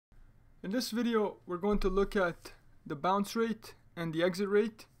In this video, we're going to look at the bounce rate and the exit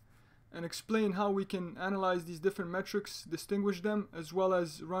rate and explain how we can analyze these different metrics, distinguish them, as well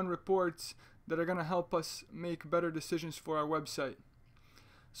as run reports that are going to help us make better decisions for our website.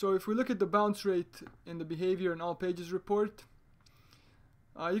 So if we look at the bounce rate in the behavior and all pages report,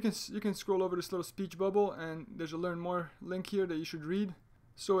 you can scroll over this little speech bubble and there's a learn more link here that you should read.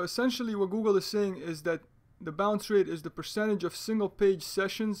 So essentially what Google is saying is that the bounce rate is the percentage of single page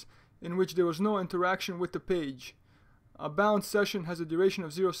sessions in which there was no interaction with the page. A bounce session has a duration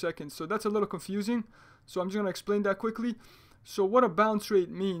of 0 seconds, so that's a little confusing. So I'm just going to explain that quickly. So what a bounce rate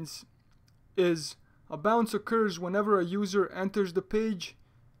means is a bounce occurs whenever a user enters the page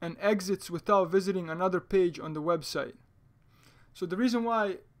and exits without visiting another page on the website. So the reason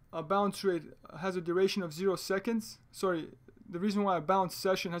why a bounce rate has a duration of 0 seconds, the reason why a bounce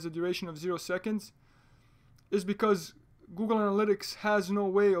session has a duration of 0 seconds is because Google Analytics has no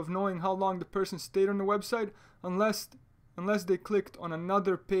way of knowing how long the person stayed on the website unless they clicked on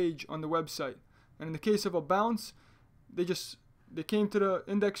another page on the website. And in the case of a bounce, they came to the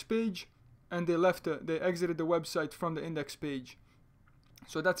index page and they exited the website from the index page.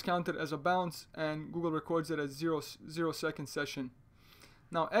 So that's counted as a bounce and Google records it as 0 second session.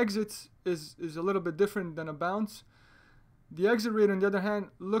 Now exits is a little bit different than a bounce. The exit rate, on the other hand,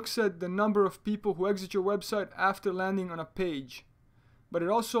 looks at the number of people who exit your website after landing on a page. But it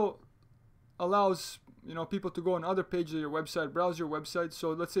also allows people to go on other pages of your website, browse your website.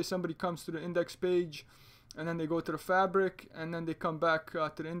 So let's say somebody comes to the index page and then they go to the fabric and then they come back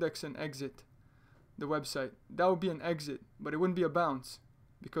to the index and exit the website. That would be an exit, but it wouldn't be a bounce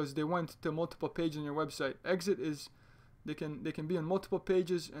because they went to multiple pages on your website. Exit is they can be on multiple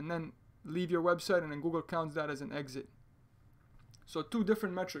pages and then leave your website, and then Google counts that as an exit. So two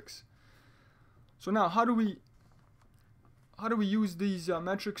different metrics. So now how do we use these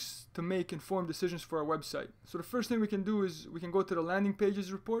metrics to make informed decisions for our website? So the first thing we can do is we can go to the landing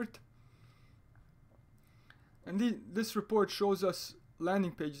pages report. And this report shows us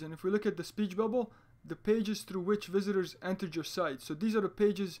landing pages. And if we look at the speech bubble, the pages through which visitors entered your site. So these are the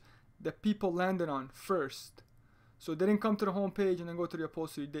pages that people landed on first. So they didn't come to the home page and then go to the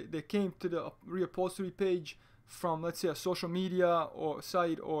upholstery. They came to the reupholstery page from, let's say, a social media or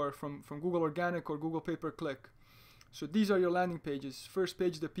site, or from Google Organic or Google Pay-Per-Click. So these are your landing pages, first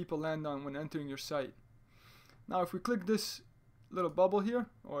page that people land on when entering your site. Now if we click this little bubble here,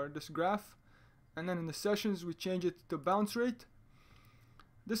 or this graph, and then in the sessions we change it to bounce rate,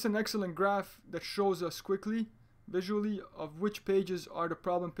 this is an excellent graph that shows us quickly, visually, of which pages are the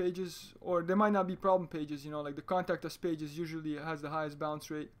problem pages, or they might not be problem pages, like the contact us pages usually has the highest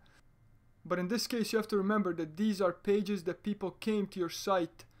bounce rate. But in this case, you have to remember that these are pages that people came to your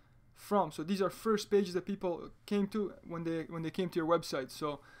site from. So these are first pages that people came to when they came to your website.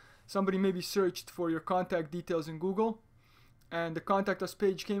 So somebody maybe searched for your contact details in Google, and the contact us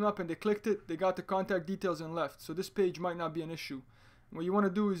page came up and they clicked it, they got the contact details and left. So this page might not be an issue. What you want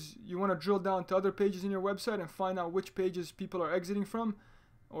to do is you want to drill down to other pages in your website and find out which pages people are exiting from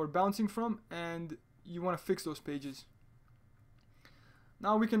or bouncing from, and you want to fix those pages.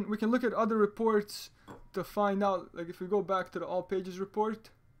 Now we can look at other reports to find out, like if we go back to the all pages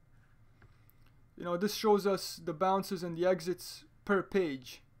report, this shows us the bounces and the exits per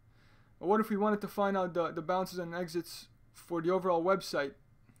page. But what if we wanted to find out the bounces and exits for the overall website?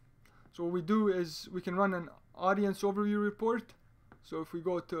 So what we do is we can run an audience overview report. So if we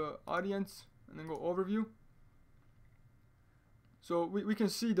go to audience and then go overview, so we can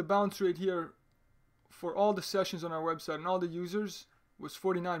see the bounce rate here for all the sessions on our website and all the users was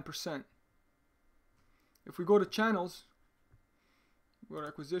 49%. If we go to channels, we go to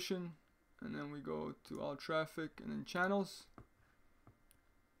acquisition, and then we go to all traffic and then channels.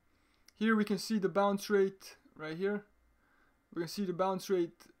 Here we can see the bounce rate right here. We can see the bounce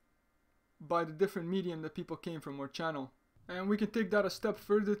rate by the different medium that people came from, or channel. And we can take that a step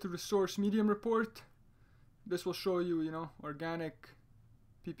further to the source medium report. This will show you, organic,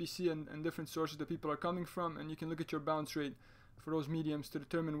 PPC, and different sources that people are coming from, and you can look at your bounce rate for those mediums to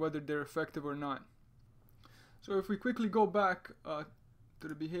determine whether they're effective or not. So if we quickly go back to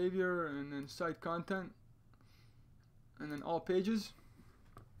the behavior and then site content and then all pages.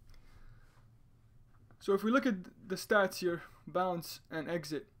 So if we look at the stats here, bounce and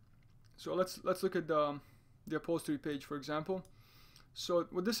exit. So let's look at the upholstery page, for example. So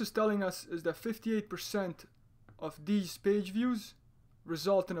what this is telling us is that 58% of these page views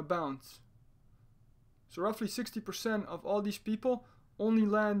result in a bounce. So roughly 60% of all these people only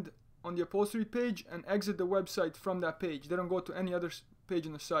land on the upholstery page and exit the website from that page. They don't go to any other page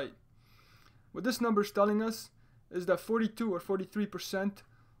on the site. What this number is telling us is that 42 or 43%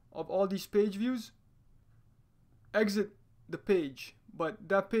 of all these page views exit the page, but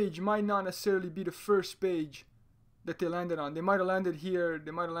that page might not necessarily be the first page that they landed on. They might have landed here,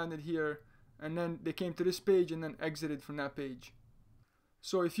 they might have landed here, and then they came to this page and then exited from that page.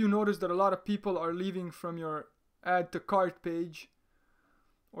 So if you notice that a lot of people are leaving from your add to cart page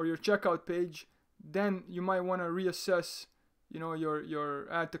or your checkout page, then you might want to reassess,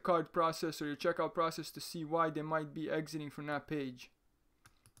 your add to cart process or your checkout process to see why they might be exiting from that page.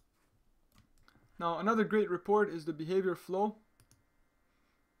 Now, another great report is the behavior flow.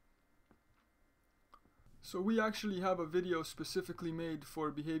 So we actually have a video specifically made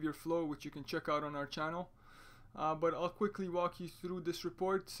for behavior flow, which you can check out on our channel. But I'll quickly walk you through this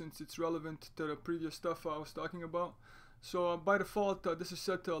report since it's relevant to the previous stuff I was talking about. So by default, this is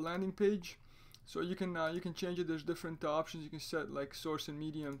set to a landing page. So you can change it. There's different options you can set, like source and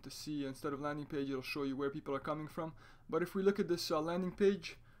medium, to see instead of landing page, it'll show you where people are coming from. But if we look at this landing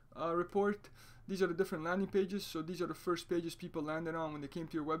page report, these are the different landing pages. So these are the first pages people landed on when they came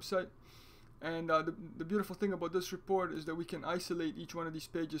to your website. And the beautiful thing about this report is that we can isolate each one of these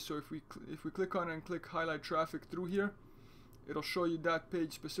pages. So if we click on it and click highlight traffic through here, it'll show you that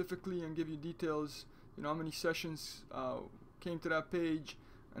page specifically and give you details, how many sessions came to that page,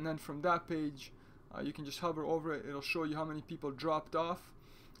 and then from that page you can just hover over it. It'll show you how many people dropped off.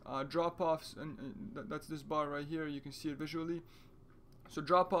 Drop-offs, and that's this bar right here, you can see it visually. So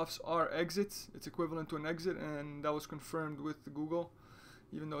drop-offs are exits. It's equivalent to an exit, and that was confirmed with Google,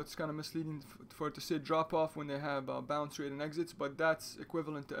 even though it's kind of misleading for it to say drop off when they have bounce rate and exits, but that's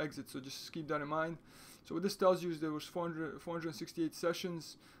equivalent to exits, so just keep that in mind. So what this tells you is there was 468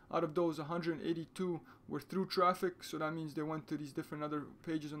 sessions. Out of those, 182 were through traffic, so that means they went to these different other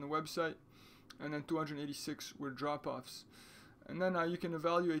pages on the website, and then 286 were drop-offs. And then you can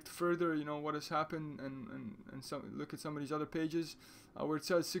evaluate further, what has happened, and look at some of these other pages where it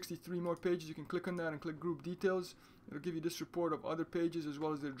says 63 more pages. You can click on that and click group details. It'll give you this report of other pages as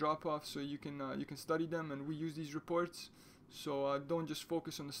well as their drop-offs, so you can study them, and we use these reports. So don't just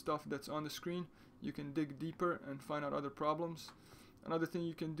focus on the stuff that's on the screen. You can dig deeper and find out other problems. Another thing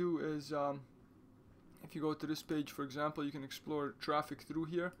you can do is if you go to this page, for example, you can explore traffic through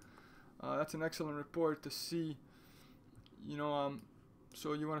here. That's an excellent report to see.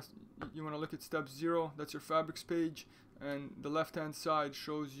 So you want to look at step 0. That's your fabrics page, and the left-hand side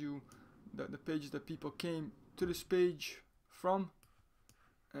shows you the pages that people came to this page from,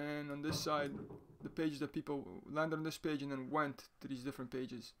 and on this side the pages that people landed on this page and then went to these different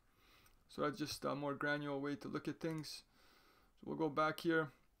pages. So that's just a more granular way to look at things. So we'll go back here,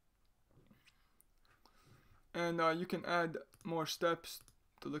 and you can add more steps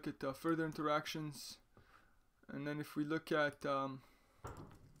to look at further interactions. And then if we look at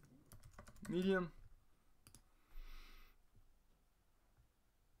medium,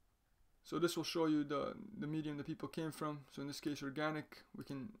 so this will show you the medium that people came from. So in this case, organic, we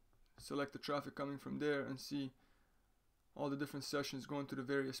can select the traffic coming from there and see all the different sessions going to the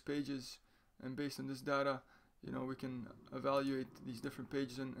various pages. And based on this data, we can evaluate these different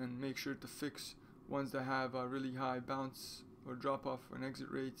pages and make sure to fix ones that have really high bounce or drop off and exit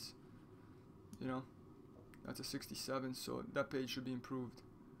rates. That's a 67, so that page should be improved.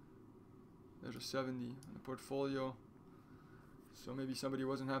 There's a 70 on the portfolio. So maybe somebody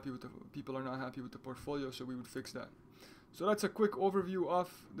wasn't happy with people are not happy with the portfolio, so we would fix that. So that's a quick overview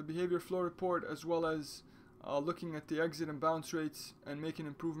of the behavior flow report, as well as looking at the exit and bounce rates and making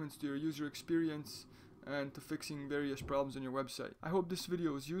improvements to your user experience and to fixing various problems on your website. I hope this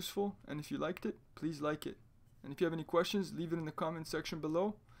video was useful, and if you liked it, please like it. And if you have any questions, leave it in the comment section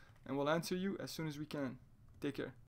below, and we'll answer you as soon as we can. Take care.